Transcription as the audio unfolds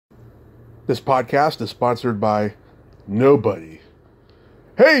This podcast is sponsored by nobody.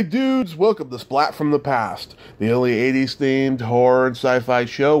 Hey dudes, welcome to Splat from the Past, the only 80s themed horror and sci-fi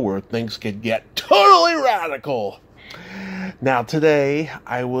show where things can get totally radical. Now today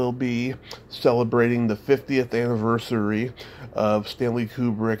I will be celebrating the 50th anniversary of Stanley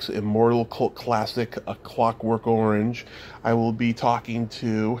Kubrick's immortal cult classic, A Clockwork Orange. I will be talking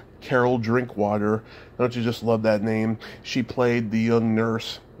to Carol Drinkwater. Don't you just love that name? She played the young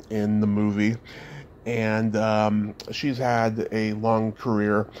nurse in the movie, and she's had a long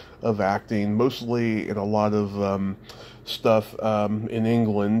career of acting, mostly in a lot of stuff in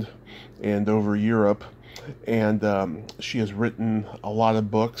England and over Europe, and she has written a lot of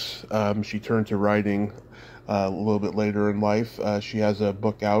books. She turned to writing a little bit later in life. She has a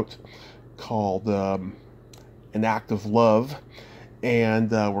book out called An Act of Love,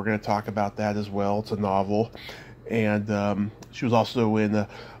 and we're going to talk about that as well. It's a novel, and she was also in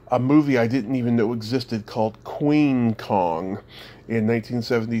a movie I didn't even know existed called Queen Kong in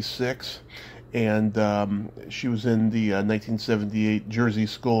 1976, and she was in the 1978 Jerzy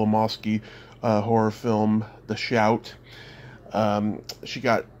Skolimowski horror film The Shout. She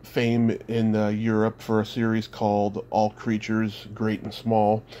got fame in Europe for a series called All Creatures, Great and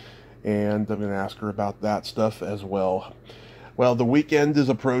Small, and I'm going to ask her about that stuff as well. Well, the weekend is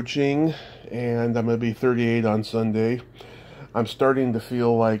approaching, and I'm going to be 38 on Sunday. I'm starting to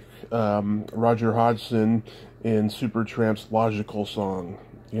feel like Roger Hodgson in Supertramp's Logical Song.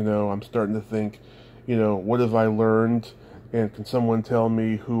 You know, I'm starting to think, you know, what have I learned, and can someone tell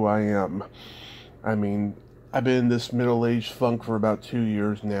me who I am? I mean, I've been in this middle-aged funk for about 2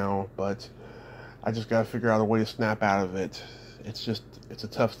 years now, but I just got to figure out a way to snap out of it. It's a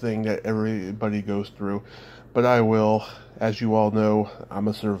tough thing that everybody goes through, but I will. As you all know, I'm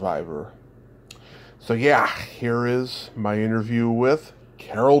a survivor. So yeah, here is my interview with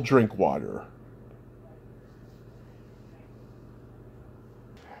Carol Drinkwater.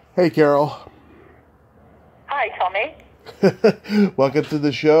 Hey, Carol. Hi, Tommy. Welcome to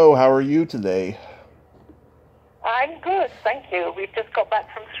the show. How are you today? I'm good, thank you. We've just got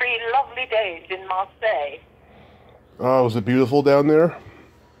back from 3 lovely days in Marseille. Oh, was it beautiful down there?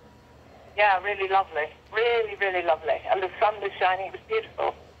 Yeah, really lovely. Really, really lovely. And the sun was shining. It was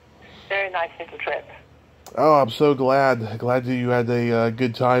beautiful. Very nice little trip. Oh, I'm so glad. Glad that you had a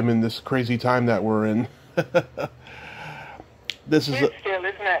good time in this crazy time that we're in. This is still,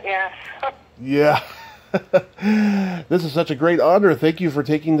 isn't it? Yes. Yeah. This is such a great honor. Thank you for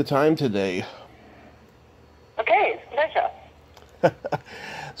taking the time today. Okay, it's a pleasure.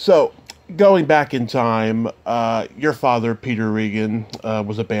 So, going back in time, your father, Peter Regan,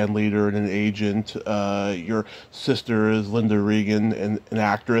 was a band leader and an agent. Your sister is Linda Regan, an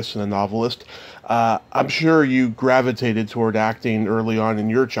actress and a novelist. I'm sure you gravitated toward acting early on in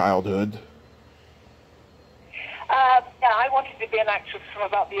your childhood. Yeah, I wanted to be an actress from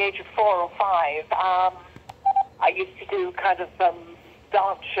about the age of 4 or 5. I used to do kind of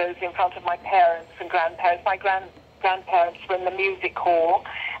dance shows in front of my parents and grandparents. My grandparents were in the music hall.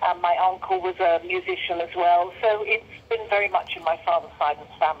 My uncle was a musician as well. So it's been very much in my father's side of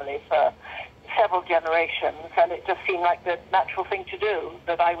the family for several generations, and it just seemed like the natural thing to do,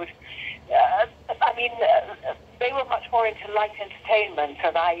 that I would... they were much more into light entertainment,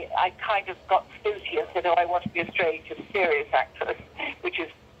 and I kind of got spooky and said, I want to be a straight and serious actress, which is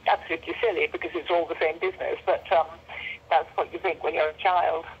absolutely silly because it's all the same business, but that's what you think when you're a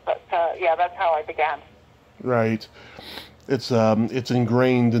child. But yeah, that's how I began. Right. It's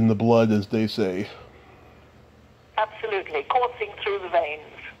ingrained in the blood, as they say. Absolutely. Coursing through the veins.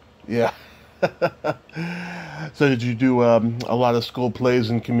 Yeah. So did you do a lot of school plays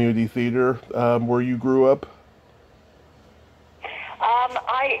and community theater where you grew up?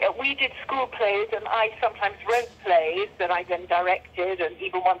 We did school plays, and I sometimes wrote plays that I then directed, and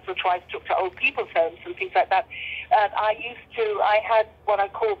even once or twice took to old people's homes and things like that. And I had what I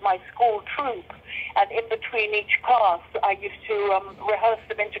called my school troupe, and in between each class, I used to rehearse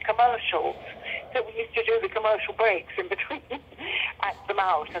them into commercials. So we used to do the commercial breaks in between, act them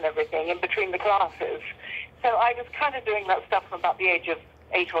out and everything in between the classes. So I was kind of doing that stuff from about the age of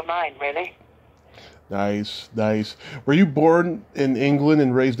 8 or 9, really. Nice, nice. Were you born in England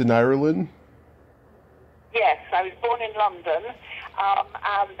and raised in Ireland? Yes, I was born in London,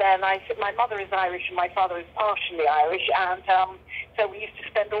 and then my mother is Irish and my father is partially Irish, and so we used to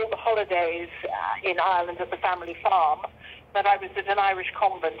spend all the holidays in Ireland at the family farm, but I was at an Irish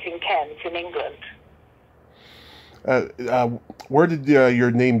convent in Kent in England. Where did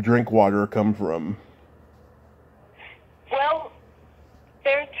your name Drinkwater come from? Well,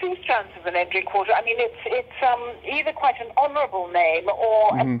 there are 2 strands of the name Drinkwater. I mean, it's either quite an honourable name,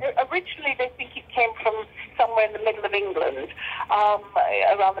 or originally they think it came from somewhere in the middle of England,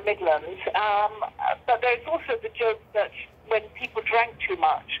 around the Midlands. But there's also the joke that when people drank too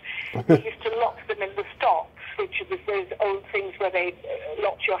much, they used to lock them in the stocks, which was those old things where they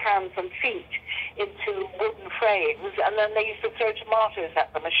locked your hands and feet into wooden frames, and then they used to throw tomatoes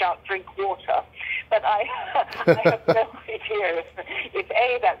at them and shout, "Drink water." But I have no idea if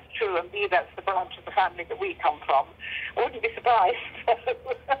A, that's true, and B, that's the branch of the family that we come from. I wouldn't be surprised.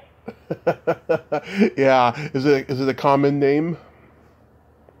 Yeah. Is it a common name?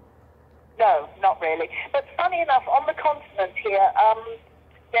 No, not really. But funny enough, on the continent here,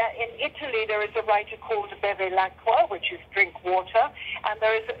 in Italy there is a writer called Beve l'acqua, which is drink water, and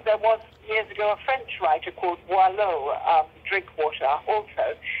there was years ago a French writer called Boileau, drink water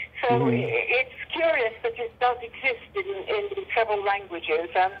also. So it's curious that it does exist in several languages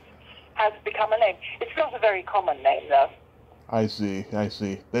and has become a name. It's not a very common name, though. I see.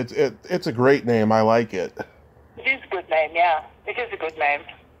 It's a great name. I like it. It is a good name, yeah. It is a good name.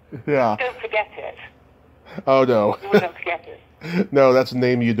 Yeah. Don't forget it. Oh, no. You wouldn't forget it. No, that's a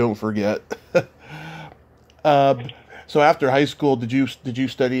name you don't forget. So after high school, did you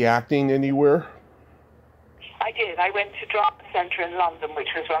study acting anywhere? I did. I went to Drama Centre in London,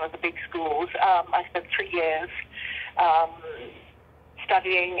 which was one of the big schools. I spent 3 years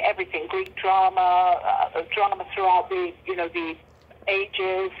studying everything: Greek drama, drama throughout the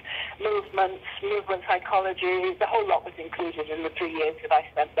ages, movement psychology. The whole lot was included in the 3 years that I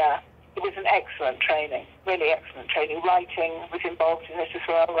spent there. It was an excellent training, really excellent training. Writing was involved in it as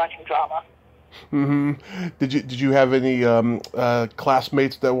well, writing drama. Mm-hmm. Did you have any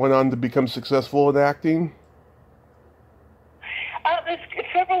classmates that went on to become successful in acting? There's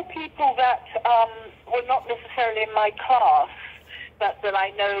several people that were not necessarily in my class, but that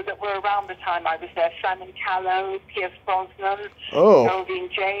I know that were around the time I was there. Simon Callow, Pierce Brosnan, Geraldine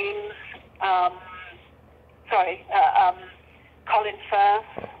James, Colin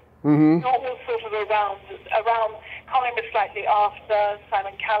Firth. Mm-hmm. All sort of around. Colin was slightly after.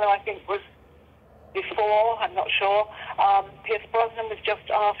 Simon Callow, I think, was before. I'm not sure. Pierce Brosnan was just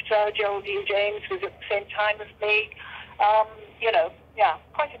after. Geraldine James was at the same time as me.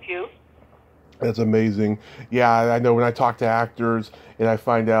 Quite a few. That's amazing. Yeah, I know when I talk to actors and I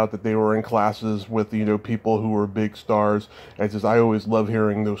find out that they were in classes with, people who were big stars, I always love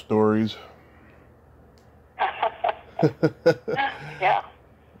hearing those stories. Yeah.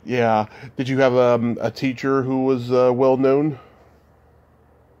 Yeah. Did you have a teacher who was well known?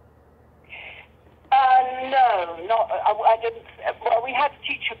 No, I didn't. Well, we had a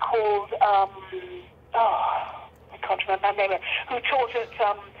teacher called I can't remember her name, who taught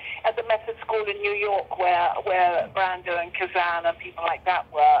at the Method School in New York, where Brando and Kazan and people like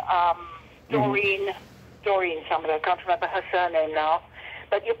that were. Doreen somebody, I can't remember her surname now,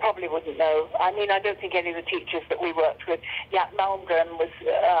 but you probably wouldn't know. I mean, I don't think any of the teachers that we worked with. Jaap Malmgren was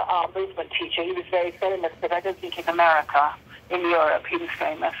our movement teacher. He was very famous, but I don't think in America, in Europe, he was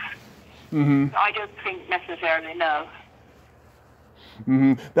famous. Mm-hmm. I don't think necessarily, no.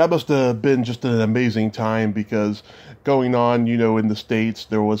 Mm-hmm. That must have been just an amazing time, because going on, in the States,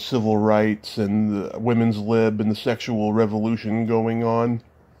 there was civil rights and the women's lib and the sexual revolution going on.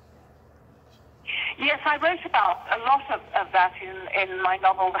 Yes, I wrote about a lot of that in my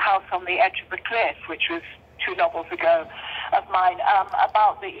novel, The House on the Edge of the Cliff, which was 2 novels ago of mine,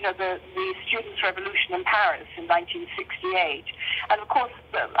 about the students' revolution in Paris in 1968. And of course,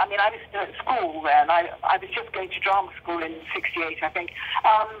 I was still at school then. I was just going to drama school in 68, I think.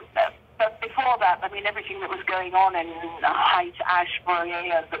 But before that, everything that was going on in Haight Ashbury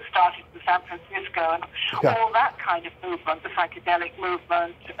that started in San Francisco and all that kind of movement, the psychedelic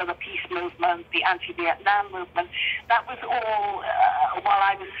movement, the peace movement, the anti-Vietnam movement, that was all while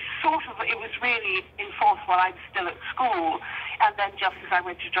I was it was really in force while I was still at school. And then just as I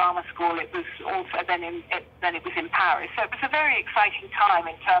went to drama school, it was also then it was in Paris. So it was a very exciting time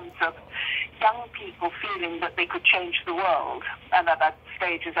in terms of young people feeling that they could change the world. And at that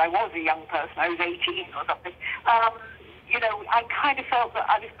stage, as I was a young person, I was 18 or something, I kind of felt that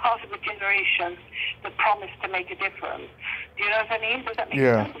I was part of a generation that promised to make a difference. Do you know what I mean? Does that make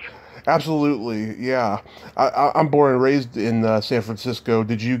sense? Absolutely, yeah. I'm born and raised in San Francisco.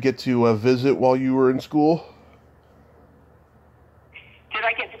 Did you get to visit while you were in school? Did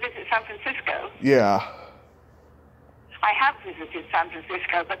I get to visit San Francisco? Yeah. I have visited San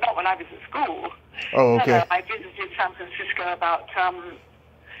Francisco, but not when I was at school. Oh, okay. No, I visited San Francisco about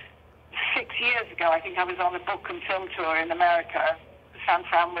 6 years ago. I think I was on a book and film tour in America. San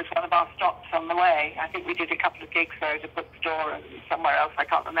Fran was one of our stops on the way. I think we did a couple of gigs there at a bookstore and somewhere else. I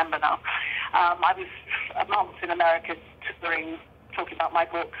can't remember now. I was a month in America touring, talking about my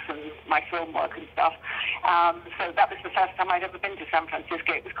books and my film work and stuff. So that was the first time I'd ever been to San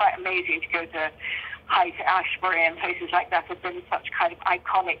Francisco. It was quite amazing to go to Haight Ashbury and places like that have been such kind of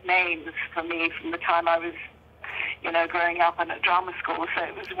iconic names for me from the time I was, growing up and at drama school. So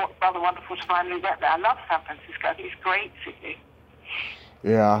it was rather wonderful to finally get there. I love San Francisco. I think it's a great city.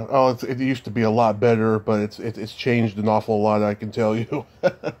 Yeah. Oh, it used to be a lot better, but it's changed an awful lot, I can tell you.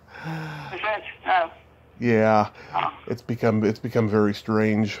 Is it? Oh. Yeah. Oh. It's become very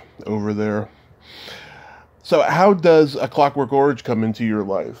strange over there. So how does A Clockwork Orange come into your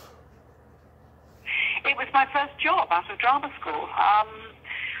life? It was my first job out of drama school.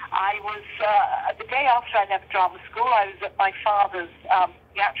 I was, the day after I left drama school, I was at my father's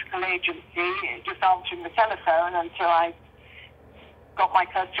theatrical agency, just answering the telephone until I got my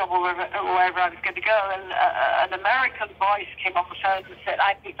first job or wherever I was going to go. And an American voice came on the phone and said,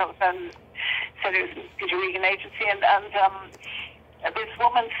 I picked up the phone and said it was Peter Regan Agency, and this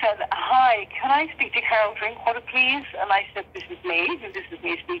woman said, hi, can I speak to Carol Drinkwater, please? And I said, this is me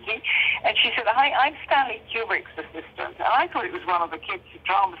speaking. And she said, hi, I'm Stanley Kubrick's assistant. And I thought it was one of the kids at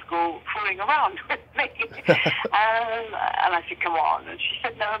drama school fooling around with me. And I said, come on. And she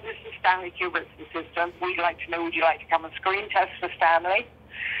said, no, this is Stanley Kubrick's assistant. We'd like to know, would you like to come and screen test for Stanley?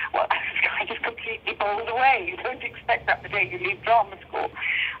 Well, I just completely bowled away. You don't expect that the day you leave drama school.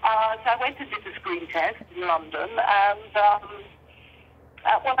 So I went and did the screen test in London, and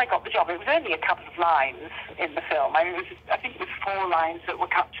when I got the job, it was only a couple of lines in the film. I mean, I think it was 4 lines that were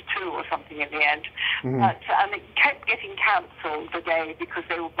cut to 2 or something in the end. Mm-hmm. And it kept getting cancelled the day because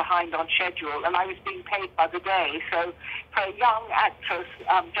they were behind on schedule, and I was being paid by the day. So for a young actress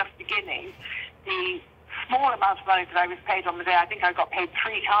just beginning, the small amount of money that I was paid on the day, I think I got paid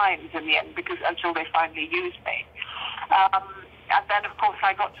 3 times in the end until they finally used me. And then, of course,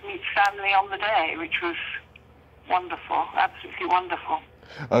 I got to meet Stanley on the day, which was wonderful, absolutely wonderful.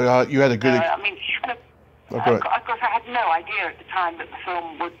 You had a good... Of course, I had no idea at the time that the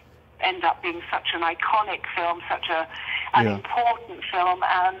film would end up being such an iconic film, such an important film,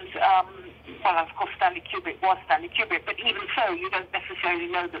 and, well, of course, Stanley Kubrick was Stanley Kubrick, but even so, you don't necessarily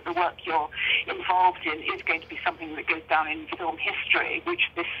know that the work you're involved in is going to be something that goes down in film history, which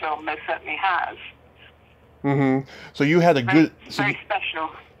this film most certainly has. Mm-hmm. So you had a good... Very special.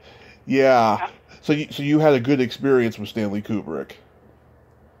 Yeah. So you had a good experience with Stanley Kubrick.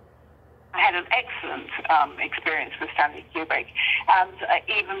 I had an excellent experience with Stanley Kubrick, and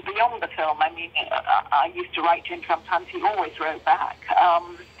even beyond the film. I mean, I used to write to him sometimes. He always wrote back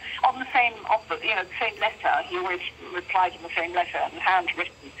on the same letter. He always replied in the same letter, and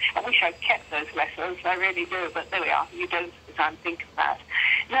handwritten. I wish I'd kept those letters. I really do, but there we are. You don't at the time think of that.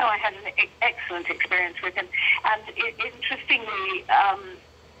 No, I had an excellent experience with him, and interestingly.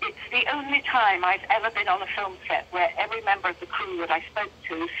 It's the only time I've ever been on a film set where every member of the crew that I spoke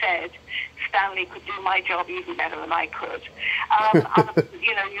to said Stanley could do my job even better than I could.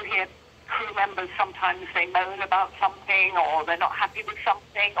 You hear crew members sometimes they moan about something, or they're not happy with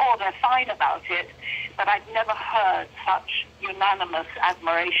something, or they're fine about it. But I've never heard such unanimous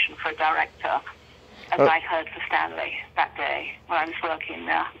admiration for a director as I heard for Stanley that day when I was working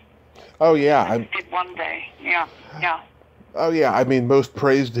there. Oh yeah, I did one day. Yeah. Oh yeah, I mean, most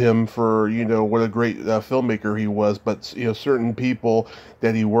praised him for, what a great filmmaker he was, but, certain people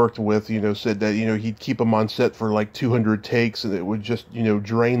that he worked with, said that, he'd keep them on set for like 200 takes and it would just,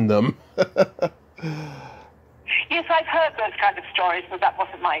 drain them. Yes, I've heard those kind of stories, but that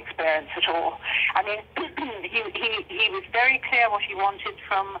wasn't my experience at all. I mean, he was very clear what he wanted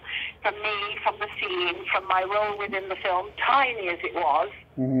from me, from the scene, from my role within the film, tiny as it was.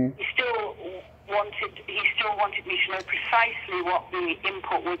 Mm-hmm. He still wanted me to know precisely what the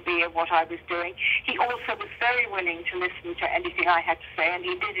input would be of what I was doing. He also was very willing to listen to anything I had to say, and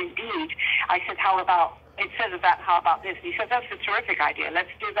he did indeed. I said, instead of that, how about this? And he said, that's a terrific idea,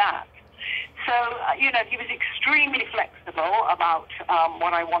 let's do that. So, he was extremely flexible about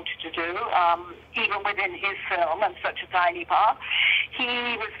what I wanted to do, even within his film and such a tiny part.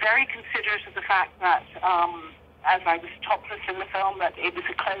 He was very considerate of the fact that, as I was topless in the film, that it was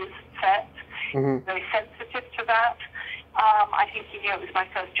a closed set. Mm-hmm. Very sensitive to that. I think he knew it was my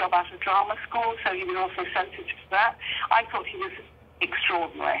first job out of drama school, so he was also sensitive to that. I thought he was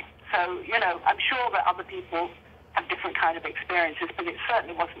extraordinary. So, I'm sure that other people have different kind of experiences, but it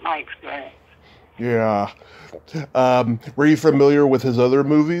certainly wasn't my experience. Yeah. Were you familiar with his other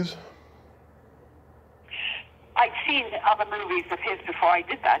movies? I'd seen other movies of his before I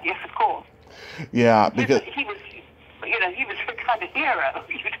did that, yes, of course. Yeah, because... He was you know, he was a kind of hero.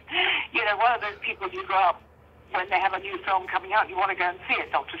 You know, one of those people you grow up, when they have a new film coming out, you want to go and see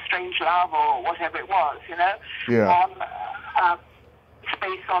it, Dr. Strangelove or whatever it was, you know. Yeah.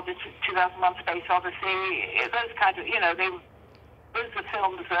 Space Odyssey, 2001 Space Odyssey, those kind of, you know, those are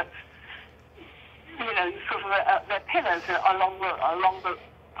films that, you know, sort of they're pillars along the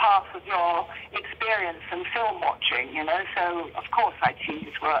path of your experience and film watching, you know. So, of course, I'd seen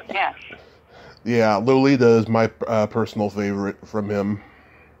his work, yes. Yeah, Lolita is my personal favorite from him.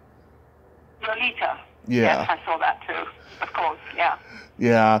 Lolita? Yeah. Yes, I saw that too, of course, yeah.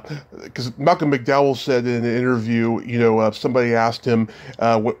 Yeah, because Malcolm McDowell said in an interview, you know, somebody asked him,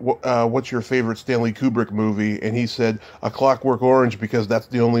 what's your favorite Stanley Kubrick movie? And he said, A Clockwork Orange, because that's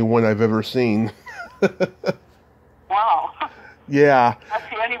the only one I've ever seen. Wow. Yeah. That's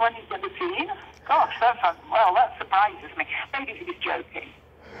the only one he's ever seen? Gosh, that surprises me. Maybe he was joking.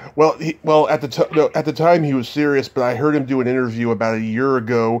 Well, at the time he was serious, but I heard him do an interview about a year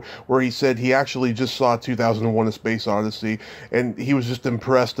ago where he said he actually just saw 2001: A Space Odyssey, and he was just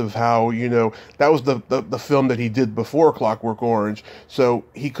impressed of how, you know, that was the film that he did before Clockwork Orange. So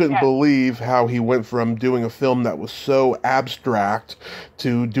he couldn't believe how he went from doing a film that was so abstract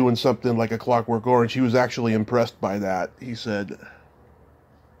to doing something like A Clockwork Orange. He was actually impressed by that, he said.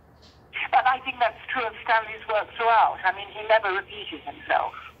 But I think that's true of Stanley's work throughout. I mean, he never repeated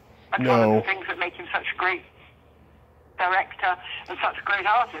himself. That's one of the things that make him such a great director and such a great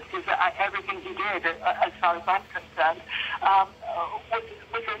artist, is that everything he did, as far as I'm concerned, was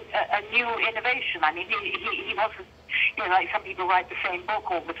a new innovation. I mean, he wasn't, you know, like some people write the same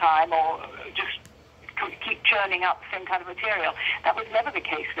book all the time or just keep churning up the same kind of material. That was never the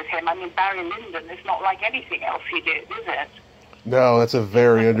case with him. I mean, Barry Lyndon is not like anything else he did, is it? No, that's a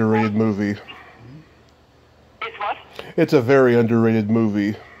very underrated movie. It's what? It's a very underrated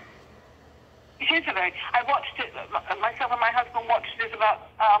movie. It is a very... I watched it, myself and my husband watched it about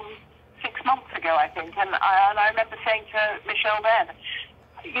 6 months ago, I think, and I remember saying to Michelle then,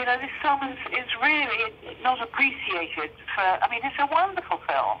 you know, this film is really not appreciated for... I mean, it's a wonderful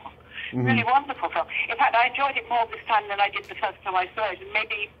film. Mm-hmm. Really wonderful film. In fact, I enjoyed it more this time than I did the first time I saw it, and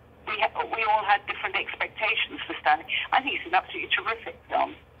maybe we all had different expectations for Stanley. I think it's an absolutely terrific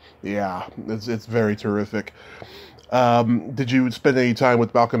film. Yeah, it's very terrific. Did you spend any time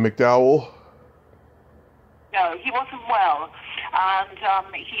with Malcolm McDowell? No, he wasn't well, and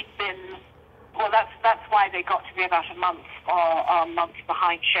he'd been... Well, that's why they got to be about a month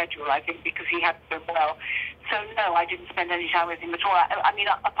behind schedule, I think, because he hadn't been well. So, no, I didn't spend any time with him at all. I mean,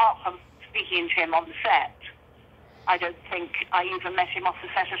 apart from speaking to him on the set, I don't think I even met him off the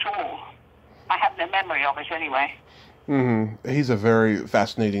set at all. I have no memory of it anyway. Mm-hmm. He's a very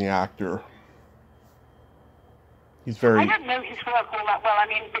fascinating actor. He's very... I don't know his work all that well. I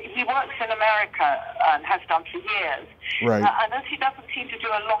mean, he works in America and has done for years. Right. And as he doesn't seem to do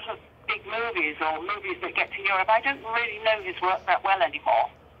a lot of big movies or movies that get to Europe, I don't really know his work that well anymore.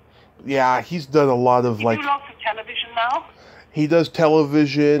 Yeah, he's done a lot of, He do lots of television now? He does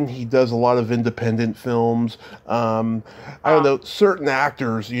television. He does a lot of independent films. I don't know, certain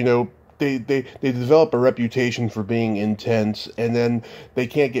actors, you know, they develop a reputation for being intense, and then they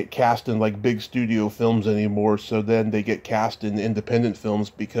can't get cast in like big studio films anymore, so then they get cast in independent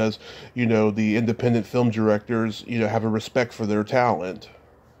films because, you know, the independent film directors, you know, have a respect for their talent.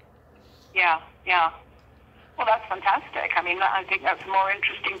 Yeah. Well, that's fantastic. I mean, I think that's a more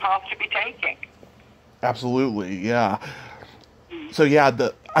interesting path to be taking. Absolutely, yeah. So yeah,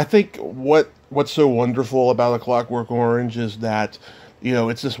 I think what's so wonderful about A Clockwork Orange is that, you know,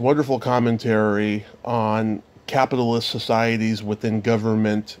 it's this wonderful commentary on capitalist societies within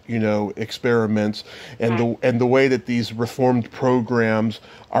government, you know, experiments, and the way that these reformed programs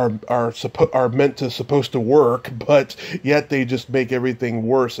are supposed to work, but yet they just make everything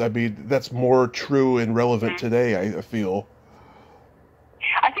worse. I mean, that's more true and relevant today, I feel.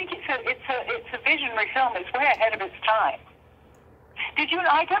 I think it's a visionary film. It's way ahead of its time. Did you?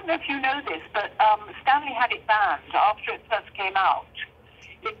 I don't know if you know this, but Stanley had it banned after it first came out.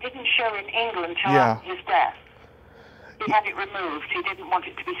 It didn't show in England till after his death. He had it removed. He didn't want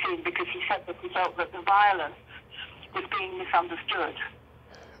it to be seen because he said that he felt that the violence was being misunderstood.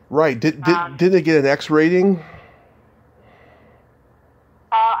 Right. Did it get an X rating?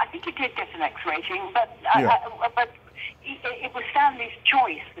 I think it did get an X rating, but it was Stanley's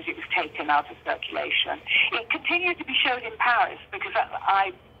choice that it was taken out of circulation. It continued to be shown in Paris because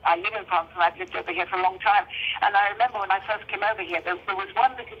I live in France and I've lived over here for a long time. And I remember when I first came over here, there was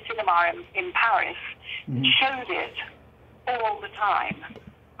one little cinema in Paris that showed it all the time.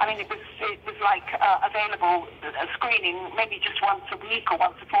 I mean, it was like available screening maybe just once a week or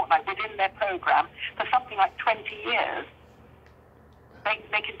once a fortnight within their program for something like 20 years.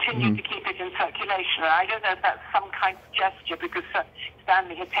 They continued to keep it in circulation. And I don't know if that's some kind of gesture because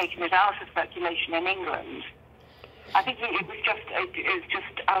Stanley had taken it out of circulation in England. I think it was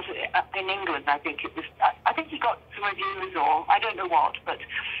just out in England. I think it was. I think he got some reviews, or I don't know what, but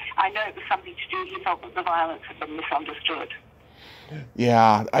I know it was something to do. He felt that the violence had been misunderstood.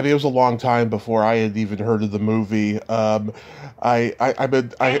 Yeah, I mean, it was a long time before I had even heard of the movie.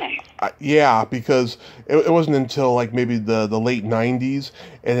 Yeah, because it wasn't until like maybe the late '90s,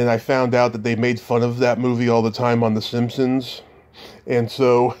 and then I found out that they made fun of that movie all the time on The Simpsons, and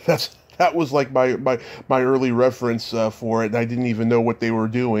so that was like my early reference for it, and I didn't even know what they were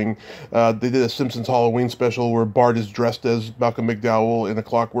doing. They did a Simpsons Halloween special where Bart is dressed as Malcolm McDowell in A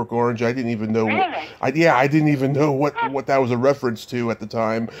Clockwork Orange. I didn't even know. Really? I didn't even know what that was a reference to at the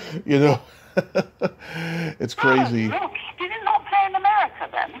time. You know, it's crazy. Oh, look, did it not play in America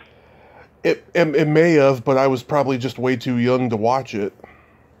then? It may have, but I was probably just way too young to watch it.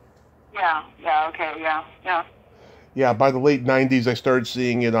 Yeah, okay, yeah. Yeah, by the late 90s, I started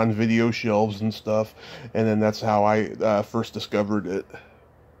seeing it on video shelves and stuff, and then that's how I first discovered it.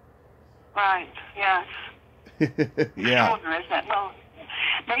 Right, yes. Yeah. Extraordinary, isn't it? Well,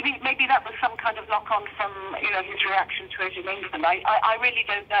 maybe that was some kind of knock-on from, his reaction to it in England. I really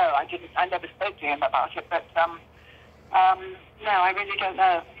don't know. I never spoke to him about it, but, no, I really don't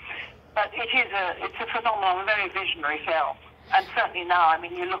know. But it's a phenomenal and very visionary film. And certainly now, I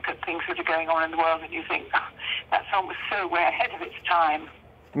mean, you look at things that are going on in the world and you think, that film was so way ahead of its time.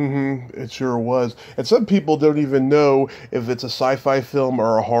 Mm-hmm. It sure was. And some people don't even know if it's a sci-fi film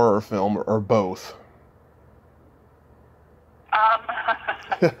or a horror film or both. Well,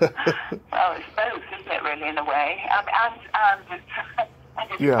 it's both, isn't it, really, in a way? And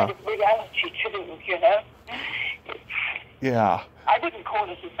it's Yeah. kind of reality, too, you know? Yeah. I wouldn't call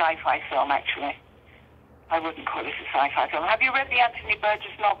it a sci-fi film, actually. I wouldn't call it a sci-fi film. Have you read the Anthony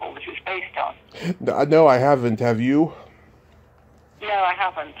Burgess novel that it's based on? No, I haven't. Have you? No, I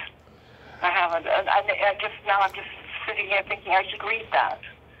haven't. And I'm just sitting here thinking I should read that.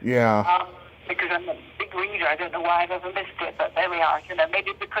 Yeah. Because I'm a big reader. I don't know why I've ever missed it, but there we are.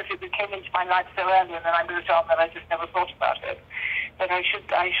 Maybe because it came into my life so early and then I moved on that I just never thought about it. But I should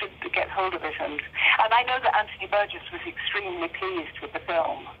get hold of it. And I know that Anthony Burgess was extremely pleased with the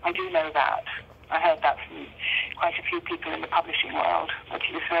film. I do know that. I heard that from quite a few people in the publishing world, that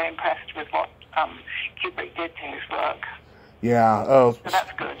he was very impressed with what Kubrick did to his work. Yeah. Oh. So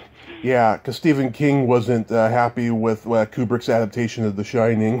that's good. Yeah, because Stephen King wasn't happy with Kubrick's adaptation of The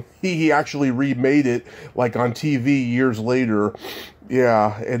Shining. He actually remade it like on TV years later.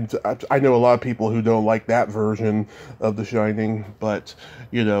 Yeah, and I know a lot of people who don't like that version of The Shining, but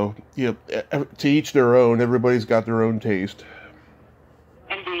to each their own. Everybody's got their own taste.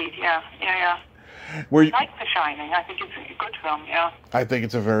 Indeed, yeah. I like The Shining. I think it's a good film, yeah. I think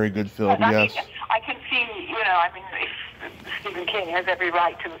it's a very good film, but, yes. I can see, if Stephen King has every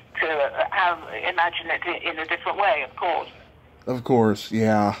right to imagine it in a different way, of course. Of course,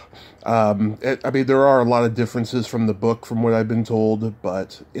 yeah. There are a lot of differences from the book, from what I've been told,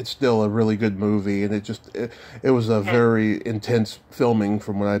 but it's still a really good movie, and it was a very intense filming,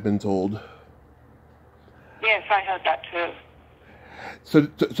 from what I've been told. Yes, I heard that too. So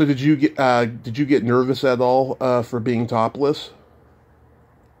did you get nervous at all for being topless?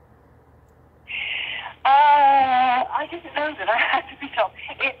 I didn't know that I had to be told.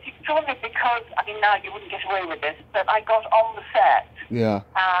 It's extraordinary because, now you wouldn't get away with this, but I got on the set. Yeah.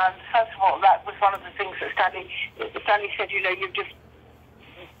 And first of all, that was one of the things that Stanley said, you've just,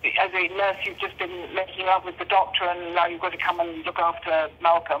 as a nurse, you've just been making love with the doctor and now you've got to come and look after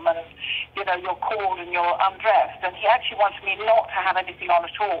Malcolm and, you're cold and you're undressed. And he actually wanted me not to have anything on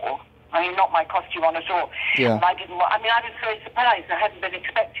at all. Not my costume on at all. Yeah. And I was very surprised. I hadn't been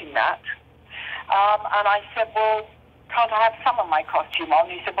expecting that. And I said, well, can't I have some of my costume on?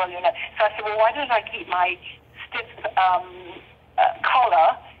 He said, well, So I said, well, why don't I keep my stiff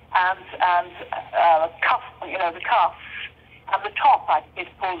collar and cuff, the cuffs, and the top is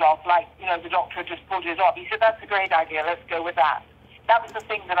pulled off, like, the doctor just pulled it off. He said, that's a great idea, let's go with that. That was the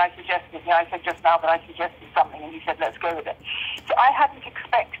thing that I suggested. I said just now that I suggested something, and he said, let's go with it. So I hadn't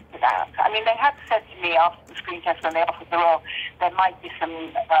expected that. They had said to me after the screen test when they offered the role, there might be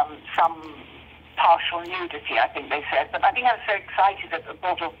some partial nudity, I think they said. But I think I was so excited at the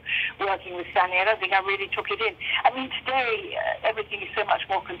thought of working with Stanley, I don't think I really took it in. Today, everything is so much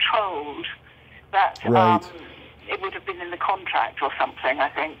more controlled that right. It would have been in the contract or something, I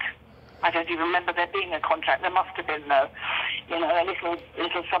think. I don't even remember there being a contract. There must have been, though, you know, a little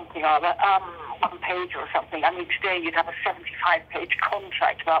something or other, 1 page or something. I mean, today you'd have a 75-page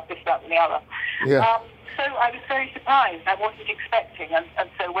contract about this, that, and the other. Yeah. So I was very surprised. I wasn't expecting. And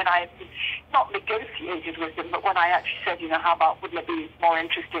so when I not negotiated with him, but when I actually said, you know, how about, wouldn't it be more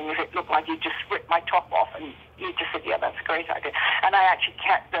interesting if it looked like you just ripped my top off? And he just said, yeah, that's a great idea. And I actually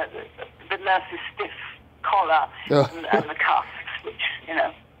kept the nurse's stiff collar and the cuffs, which, you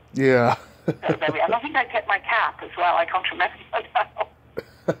know. Yeah. So there we are. And I think I kept my cap as well. I can't remember now.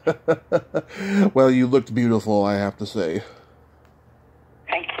 Well, you looked beautiful, I have to say.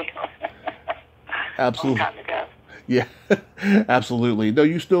 Thank you. Absolutely. Long time ago. Yeah, absolutely. No,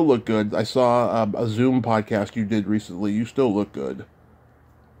 you still look good. I saw a Zoom podcast you did recently. You still look good.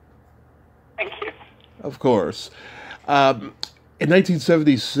 Thank you. Of course. In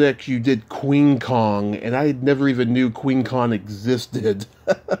 1976, you did Queen Kong, and I never even knew Queen Kong existed.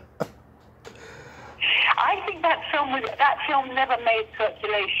 I think that film never made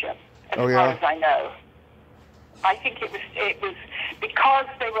circulation, as far as I know. I think it was because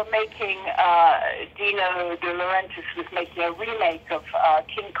they were making Dino De Laurentiis was making a remake of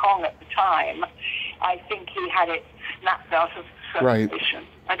King Kong at the time. I think he had it snapped out of circulation.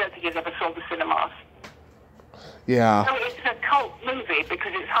 Right. I don't think it ever saw the cinemas. Yeah. So it's a cult movie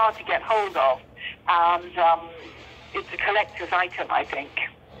because it's hard to get hold of, and it's a collector's item, I think.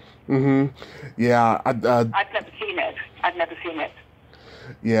 Mm-hmm. Yeah. I've never seen it.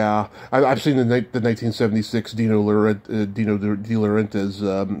 Yeah, I've seen the 1976 Dino De Laurentiis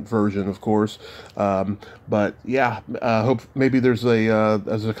version, of course. But yeah, hope maybe there's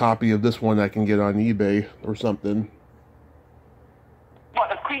a copy of this one I can get on eBay or something.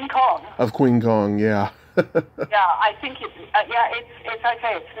 What, of Queen Kong? Of Queen Kong, yeah. Yeah, I think it's I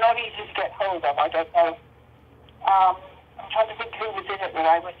say, it's not easy to get hold of. I don't know. I'm trying to think who was in it that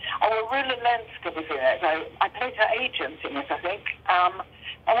I was. Oh, well, Rula Lenska was in it. I played her agent in it, I think.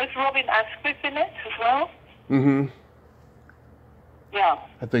 And was Robin Asquith in it as well? Mm-hmm. Yeah.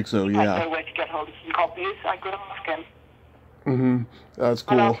 I think so, yeah. I know where to get hold of some copies. I could ask him. Mm-hmm. That's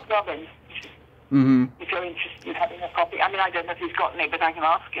cool. I'll ask Robin. Mm-hmm. If you're interested in having a copy. I mean, I don't know if he's got any, but I can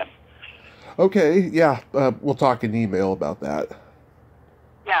ask him. Okay, yeah. We'll talk in email about that.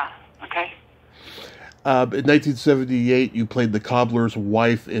 Yeah, okay. In 1978, you played the cobbler's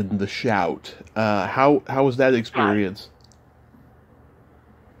wife in The Shout. How was that experience?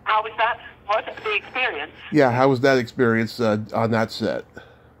 How was that? What? The experience? Yeah, how was that experience on that set?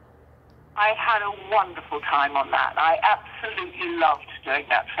 I had a wonderful time on that. I absolutely loved doing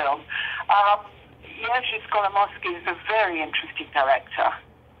that film. Jerzy Skolimowski is a very interesting director.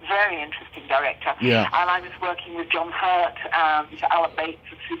 Yeah. And I was working with John Hurt and Alan Bates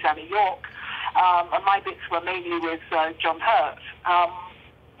and Susanna York. And my bits were mainly with John Hurt,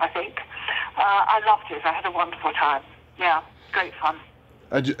 I think. I loved it. I had a wonderful time. Yeah, great fun.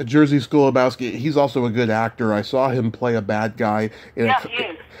 Jerzy Skolimowski, he's also a good actor. I saw him play a bad guy in he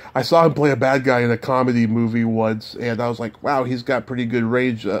is. I saw him play a bad guy in a comedy movie once, and I was like, wow, he's got pretty good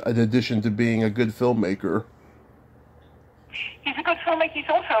range in addition to being a good filmmaker. He's a good filmmaker. He's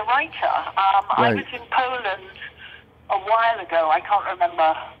also a writer. Right. I was in Poland a while ago. I can't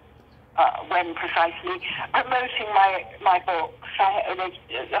remember when precisely, promoting my books.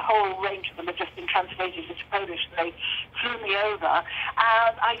 The whole range of them had just been translated into Polish, and they flew me over.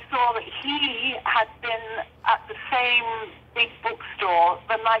 And I saw that he had been at the same big bookstore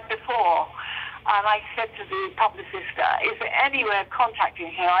the night before. And I said to the publicist, is there any way of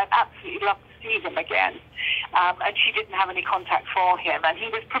contacting him? I'd absolutely love to see him again. And she didn't have any contact for him. And he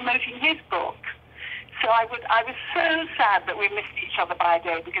was promoting his book. So I was so sad that we missed each other by a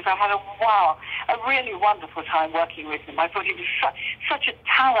day, because I had a really wonderful time working with him. I thought he was such a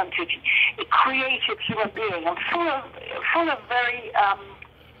talented, creative human being, and full of very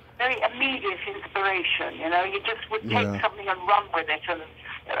immediate inspiration. You know, he just would take something and run with it, and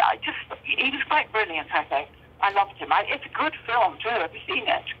he was quite brilliant. I think I loved him. It's a good film too. Have you seen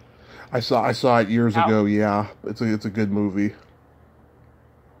it? I saw it years ago. Yeah, it's a good movie.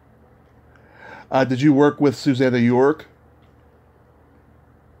 Did you work with Susanna York?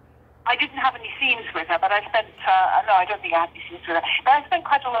 I didn't have any scenes with her, but I spent, no, I don't think I had any scenes with her. But I spent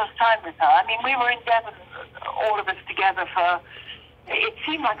quite a lot of time with her. I mean, we were in Devon, all of us together for, it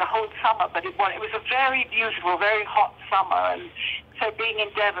seemed like a whole summer, but it was a very beautiful, very hot summer. And so being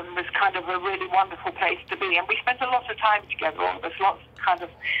in Devon was kind of a really wonderful place to be. And we spent a lot of time together, all of us, lots of kind of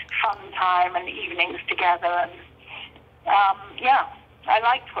fun time and evenings together. And, yeah, I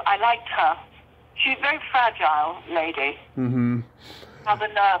liked her. She's a very fragile lady. Mm-hmm. Rather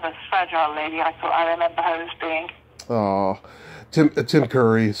nervous, fragile lady, I remember her as being. Oh, Tim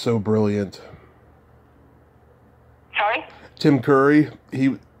Curry is so brilliant. Sorry? Tim Curry,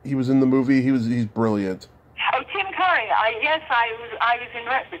 he was in the movie. He's brilliant. Oh, Tim Curry. Yes, I was in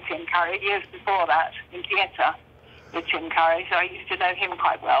rep with Tim Curry years before that in theatre with Tim Curry, so I used to know him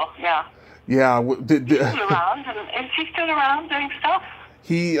quite well. Yeah. Yeah. He's still around, and is he still around doing stuff?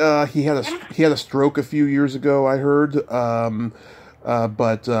 He had a stroke a few years ago, I heard. I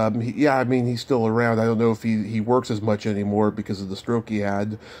mean, he's still around. I don't know if he works as much anymore because of the stroke he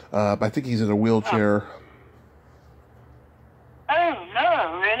had. I think he's in a wheelchair. Oh,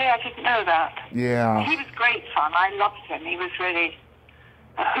 no, really? I didn't know that. Yeah. He was great fun. I loved him. He was really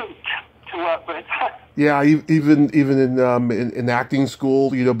a hoot to work with. Yeah, even in acting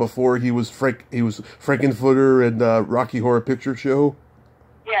school, you know, before he was Frankenfooter and Rocky Horror Picture Show.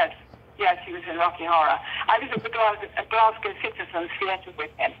 Yes, he was in Rocky Horror. I was at the Glasgow Citizens Theatre with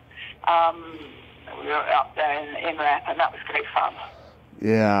him. We were up there in rep, and that was great fun.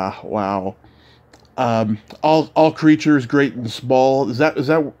 Yeah, wow. All creatures, great and small. Is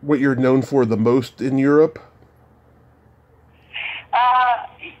that what you're known for the most in Europe?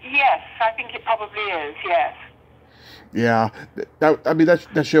 Yes, I think it probably is. Yes. Yeah,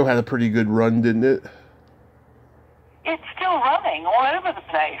 that show had a pretty good run, didn't it? It's still running all over the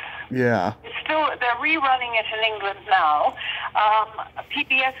place. Yeah. They're rerunning it in England now.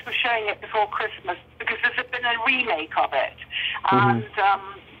 PBS was showing it before Christmas because there's been a remake of it. And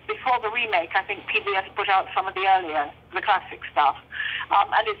before the remake, I think PBS put out some of the classic stuff.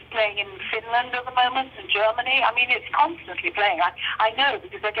 And it's playing in Finland at the moment, and Germany. I mean, it's constantly playing. I know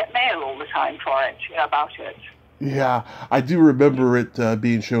because I get mail all the time for it, about it. Yeah, I do remember it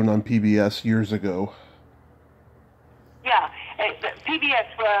being shown on PBS years ago. Yeah,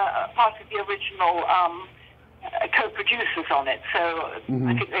 PBS were part of the original co-producers on it, so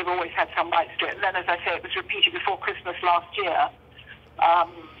I think they've always had some rights to it. And then, as I say, it was repeated before Christmas last year,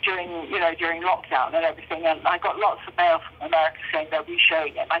 during lockdown and everything. And I got lots of mail from America saying they're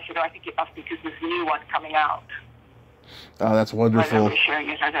re-showing it. And I said, I think it must be because there's a new one coming out. Oh, that's wonderful. Why they're re-showing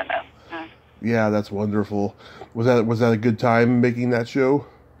it, I don't know. Yeah, that's wonderful. Was that a good time making that show?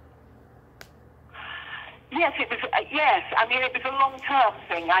 Yes, it was. Yes, I mean, it was a long-term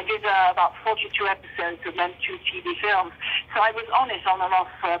thing. I did about 42 episodes and then 2 TV films. So I was on it on and off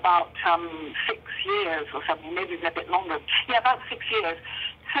for about 6 years or something, maybe even a bit longer. Yeah, about 6 years.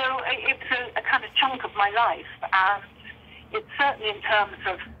 So it was a kind of chunk of my life. And it certainly, in terms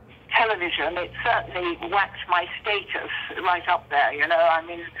of television, it certainly waxed my status right up there, you know. I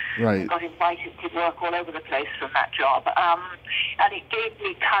mean, right. I got invited to work all over the place from that job. And it gave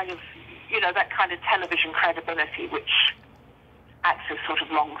me kind of, that kind of television credibility, which actors sort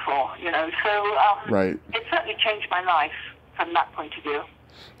of long for, So right. It certainly changed my life from that point of view.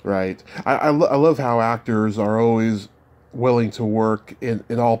 Right. I love how actors are always willing to work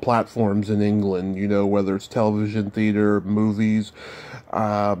in all platforms in England, whether it's television, theater, movies.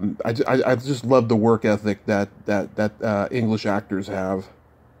 I just love the work ethic that English actors have.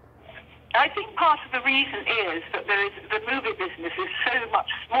 I think part of the reason is that the movie business is so much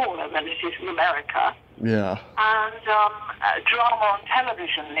smaller than it is in America. Yeah. And drama on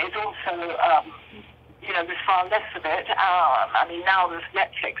television is also, there's far less of it. I mean, now there's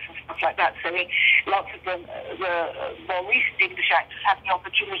Netflix and stuff like that, so lots of the more recent English actors have the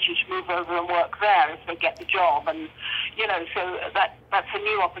opportunity to move over and work there if they get the job. And, so that's a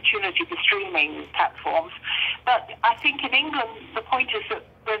new opportunity for streaming platforms. But I think in England, the point is that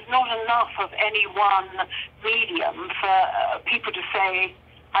there's not enough of any one medium for people to say,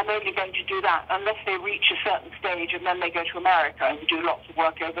 I'm only going to do that, unless they reach a certain stage and then they go to America and do lots of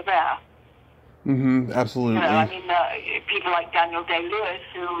work over there. Mm-hmm, absolutely. I mean, people like Daniel Day-Lewis,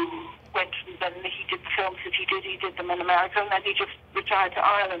 who went and then he did the films that he did them in America, and then he just retired to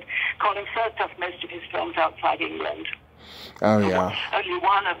Ireland. Colin Firth does most of his films outside England. Oh, yeah. Only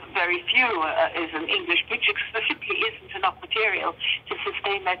one of very few is an English picture, because there simply isn't enough material to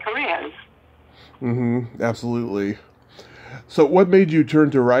sustain their careers. Mm-hmm, absolutely. So what made you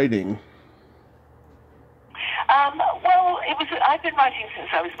turn to writing? Well, I've been writing since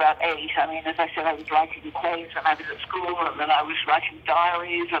I was about 8. I mean, as I said, I was writing plays when I was at school, and then I was writing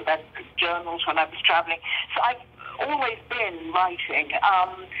diaries, and then journals when I was traveling. So I've always been writing.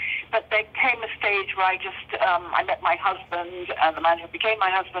 But there came a stage where I met my husband, the man who became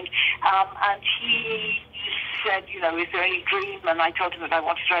my husband, and he said, is there any dream? And I told him that I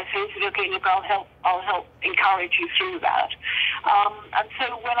wanted to write. So he said, okay, look, I'll help encourage you through that. And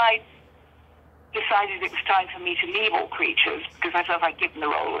so when I decided it was time for me to leave All Creatures, because I felt I'd given the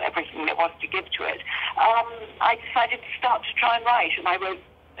role everything there was to give to it, I decided to start to try and write. And I wrote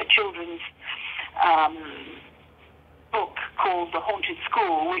a children's book called The Haunted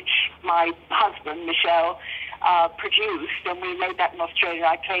School, which my husband, Michelle, produced, and we made that in Australia.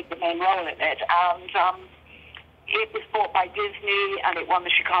 I played the main role in it, and it was bought by Disney, and it won the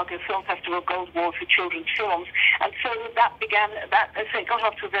Chicago Film Festival Gold Award for children's films. And so that it got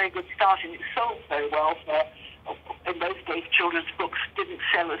off to a very good start, and it sold very well for, in those days, children's books didn't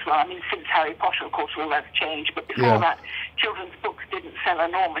sell as well. I mean, since Harry Potter, of course, all that's changed, but before that, children's books didn't sell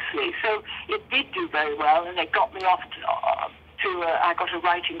enormously. So it did do very well, and it got me off I got a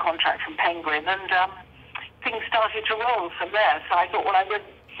writing contract from Penguin, and things started to roll from there. So I thought, well, I would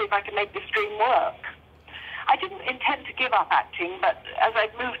see if I can make this dream work. I didn't intend to give up acting, but as I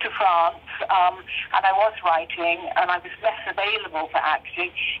moved to France, and I was writing, and I was less available for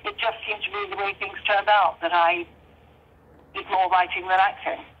acting, it just seemed to be the way things turned out, that I did more writing than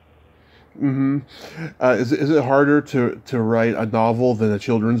acting. Mm-hmm. Is it harder to write a novel than a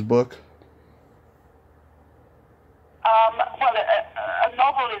children's book? Well, a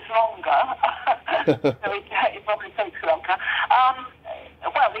novel is longer, so it probably takes longer.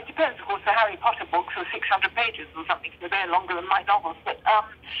 Well, it depends, of course. The Harry Potter books are 600 pages or something, so they're longer than my novels. But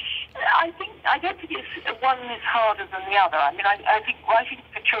I don't think one is harder than the other. I mean, I think writing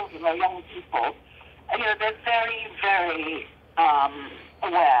for children or young people, they're very, very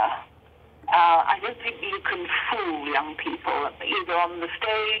aware. I don't think you can fool young people, either on the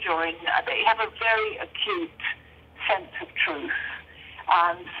stage or they have a very acute sense of truth.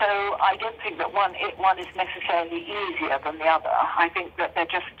 And so I don't think that one is necessarily easier than the other. I think that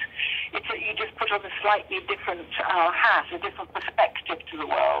you just put on a slightly different hat, a different perspective to the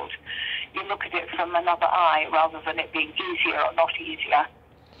world. You look at it from another eye rather than it being easier or not easier.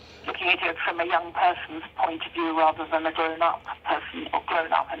 Looking at it from a young person's point of view rather than a grown-up person or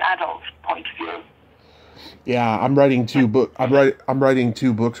grown-up and adult point of view. Yeah, I'm writing two books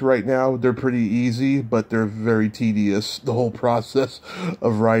right now. They're pretty easy, but they're very tedious. The whole process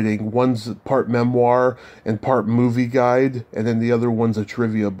of writing. One's part memoir and part movie guide, and then the other one's a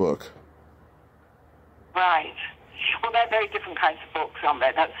trivia book. Right. Well, they're very different kinds of books, aren't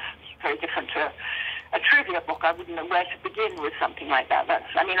they? That's very different to a trivia book. I wouldn't know where to begin with something like that. That's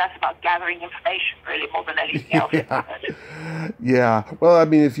about gathering information, really, more than anything else. Yeah. Well, I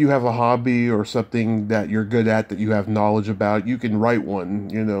mean, if you have a hobby or something that you're good at, that you have knowledge about, you can write one,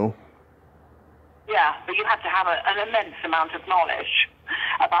 Yeah, but you have to have an immense amount of knowledge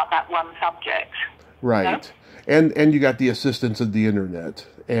about that one subject. Right. And you got the assistance of the internet.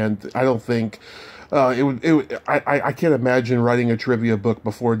 And I don't think... I can't imagine writing a trivia book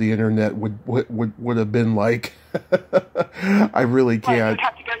before the internet would have been like. I really can't. Well, you'd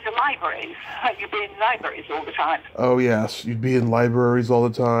have to go to libraries. You'd be in libraries all the time. Oh yes, you'd be in libraries all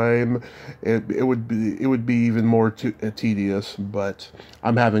the time. It would be even more tedious, but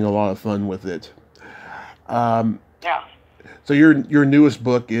I'm having a lot of fun with it. Yeah. So your newest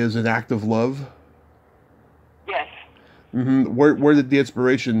book is An Act of Love? Yes. Mm-hmm. Where did the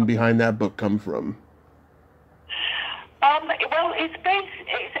inspiration behind that book come from? Well,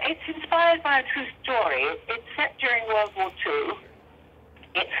 it's inspired by a true story. It's set during World War II.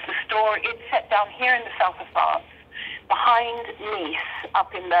 It's set down here in the south of France, behind Nice,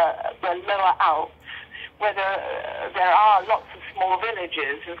 up in the lower Alps, where there are lots of small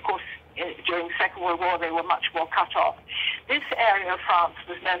villages. Of course, during the Second World War, they were much more cut off. This area of France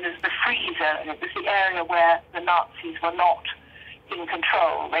was known as the Free Zone. It was the area where the Nazis were not in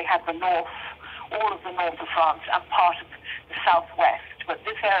control. They had the north, all of the north of France, and part of the southwest, but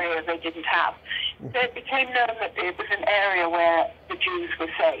this area they didn't have. So it became known that it was an area where the Jews were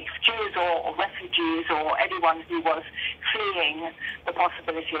safe. Jews or refugees or anyone who was fleeing the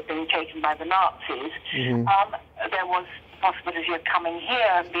possibility of being taken by the Nazis, there was the possibility of coming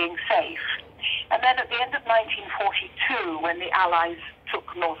here and being safe. And then at the end of 1942, when the Allies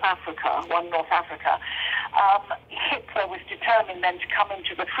took North Africa, Hitler was determined then to come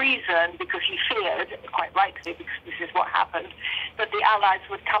into the Free Zone because he feared, quite rightly, because this is what happened, that the Allies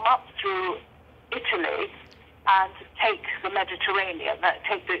would come up through Italy and take the Mediterranean,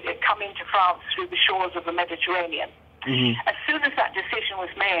 come into France through the shores of the Mediterranean. As soon as that decision was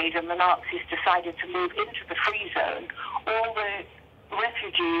made and the Nazis decided to move into the Free Zone, all the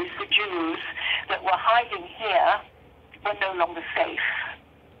refugees, the Jews that were hiding here, were no longer safe.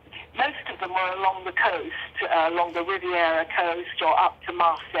 Most of them were along the coast, along the Riviera coast or up to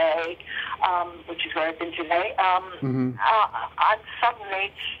Marseille, which is where I've been today. And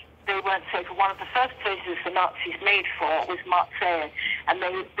suddenly they weren't safe. One of the first places the Nazis made for was Marseille, and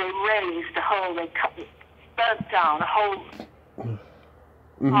they razed the whole, burnt down a whole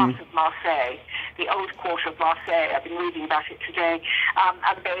part of Marseille, the old quarter of Marseille. I've been reading about it today, and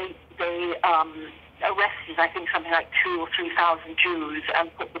they arrested, I think, something like 2,000 or 3,000 Jews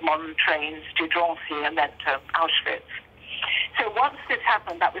and put them on trains to Drancy and then to Auschwitz. So once this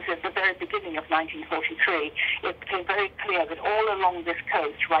happened, that was at the very beginning of 1943, it became very clear that all along this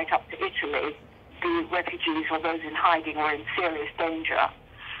coast, right up to Italy, the refugees or those in hiding were in serious danger.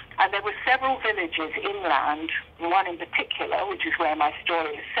 And there were several villages inland, one in particular, which is where my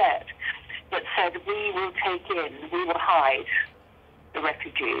story is set, that said, we will take in, we will hide the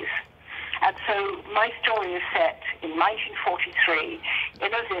refugees. And so my story is set in 1943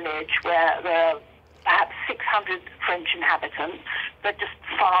 in a village where there are perhaps 600 French inhabitants. They're just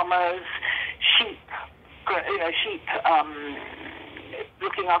farmers, sheep,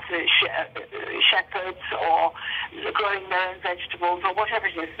 looking after shepherds or growing their own vegetables or whatever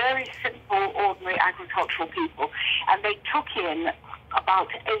it is. Very simple, ordinary agricultural people. And they took in about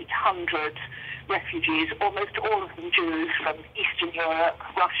 800 refugees, almost all of them Jews from Eastern Europe,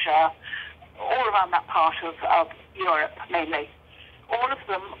 Russia, all around that part of Europe mainly. All of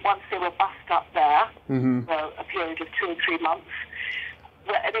them, once they were bussed up there for a period of 2 or 3 months,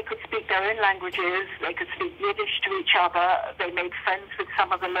 they could speak their own languages, they could speak Yiddish to each other, they made friends with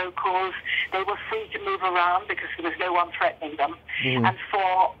some of the locals, they were free to move around because there was no one threatening them. And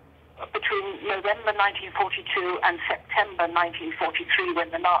for between November 1942 and September 1943,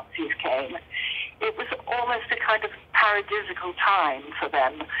 when the Nazis came, it was almost a kind of paradisical time for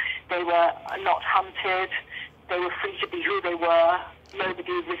them. They were not hunted, they were free to be who they were,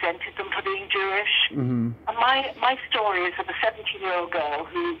 nobody resented them for being Jewish. And my story is of a 17-year-old girl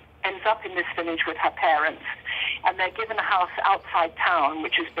who ends up in this village with her parents, and they're given a house outside town,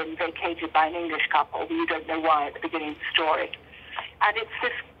 which has been vacated by an English couple, who you don't know why at the beginning of the story. And it's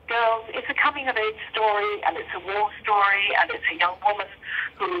this girl, it's a coming-of-age story, and it's a war story, and it's a young woman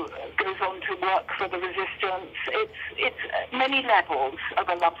who goes on to work for the resistance. It's many levels of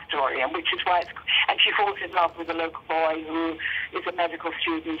a love story, and which is why and she falls in love with a local boy who is a medical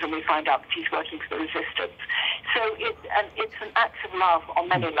student, and we find out that he's working for the resistance. So it's an act of love on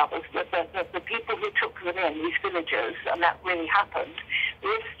many levels. The people who took them in, these villagers, and that really happened,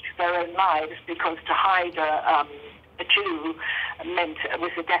 risked their own lives because to hide a Jew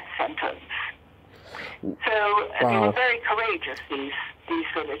was a death sentence. So they were very courageous, these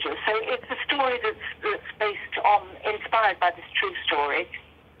villagers. So it's a story that's based on, inspired by this true story,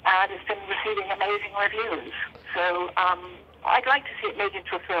 and it's been receiving amazing reviews. So I'd like to see it made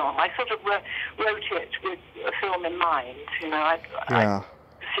into a film. I sort of wrote it with a film in mind. I'd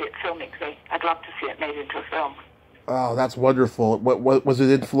see it filmically. I'd love to see it made into a film. Oh, that's wonderful. What was it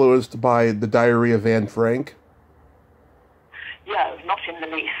influenced by The Diary of Anne Frank? No, not in the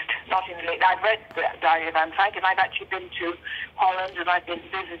least. Not in the least. I've read the Diary of Anne Frank, and I've actually been to Holland, and I've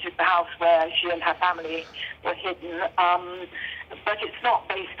visited the house where she and her family were hidden. But it's not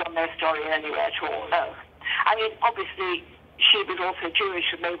based on their story anywhere at all, no. I mean, obviously, she was also Jewish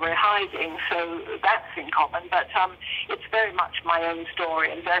and they were hiding, so that's in common. But it's very much my own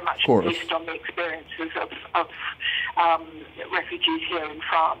story and very much based on the experiences of refugees here in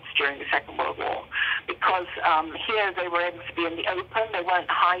France during the Second World War. Because here they were able to be in the open. They weren't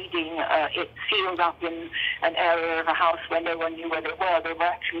hiding it sealed up in an area of a house where no one knew where they were. They were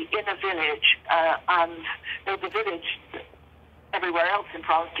actually in a village, and the village everywhere else in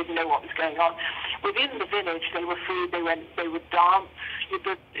France didn't know what was going on. Within the village, they were free. They would dance with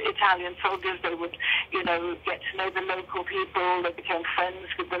the Italian soldiers. They would, get to know the local people. They became friends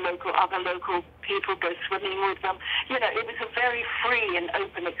with the other local people, go swimming with them. It was a very free and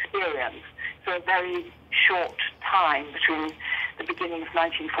open experience for a very short time between the beginning of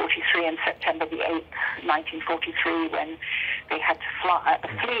 1943 and September the 8th, 1943, when they had to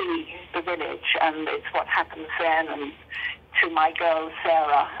flee the village. And it's what happens then, and to my girl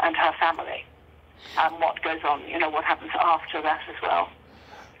Sarah and her family, and what goes on, what happens after that as well.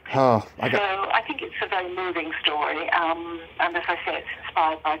 So I think it's a very moving story, and as I say, it's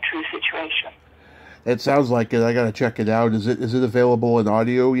inspired by a true situation. It sounds like it. I got to check it out. Is it available in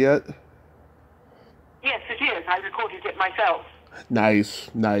audio yet? Yes, it is. I recorded it myself. Nice.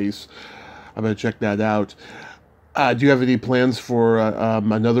 I'm going to check that out. Do you have any plans for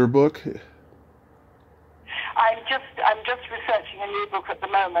another book? I'm just researching a new book at the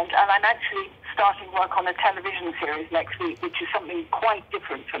moment, and I'm actually starting work on a television series next week, which is something quite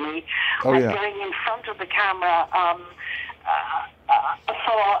different for me. I'm going in front of the camera. I'm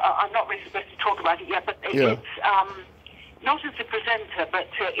not really supposed to talk about it yet, but it's not as a presenter, but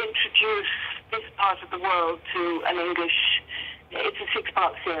to introduce this part of the world to an English. It's a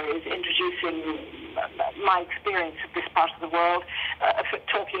 6-part series introducing my experience of this part of the world,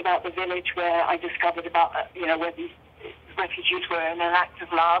 talking about the village where I discovered about, where these refugees were in an act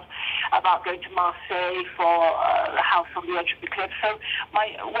of love, about going to Marseille for the house on the edge of the cliff. So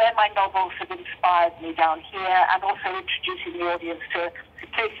where my novels have inspired me down here, and also introducing the audience to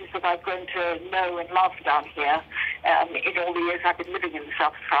places that I've grown to know and love down here in all the years I've been living in the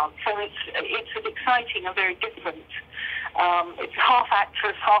south of France. So it's an exciting and very different. It's half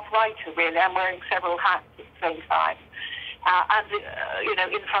actress, half writer, really. I'm wearing several hats at the same time. And,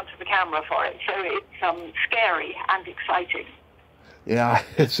 in front of the camera for it. So it's scary and exciting. Yeah,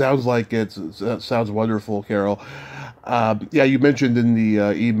 it sounds like it sounds wonderful, Carol. Yeah, you mentioned in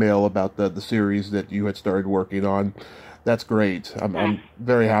the email about the series that you had started working on. That's great. I'm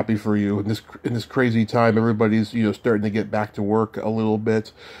very happy for you in this crazy time. Everybody's starting to get back to work a little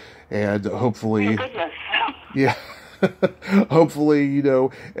bit, and hopefully, oh, goodness. Yeah. Hopefully, the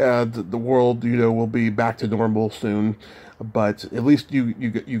world, will be back to normal soon. But at least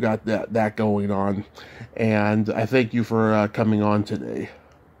you got that going on, and I thank you for coming on today.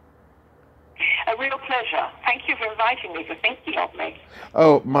 A real pleasure. Thank you for inviting me, for thinking of me.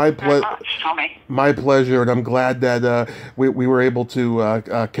 Oh, my pleasure. Tommy. My pleasure, and I'm glad that we were able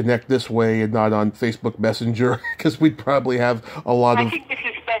to connect this way and not on Facebook Messenger, because we'd probably have a lot of. I think this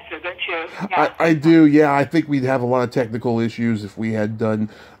is better, don't you? Yeah. I do, yeah. I think we'd have a lot of technical issues if we had done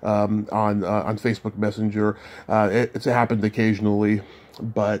on Facebook Messenger. It's happened occasionally,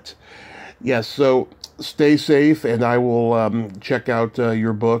 but yes. So stay safe, and I will check out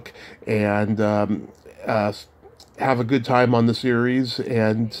your book and have a good time on the series,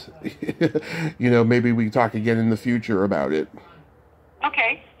 and maybe we can talk again in the future about it.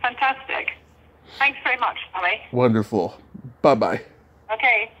 Okay, fantastic. Thanks very much, Tommy. Wonderful. Bye-bye.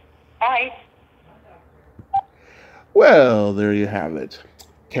 Okay, bye. Well, there you have it.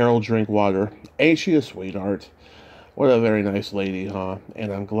 Carol Drinkwater. Ain't she a sweetheart? What a very nice lady, huh?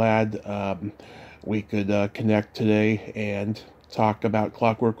 And I'm glad we could connect today and talk about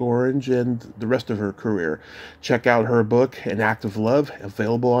Clockwork Orange and the rest of her career. Check out her book, An Act of Love,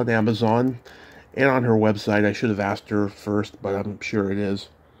 available on Amazon and on her website. I should have asked her first, but I'm sure it is.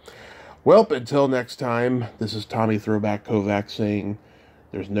 Well, until next time, this is Tommy Throwback Kovac saying,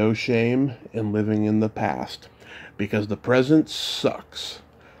 there's no shame in living in the past, because the present sucks.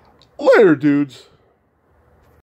 Later, dudes.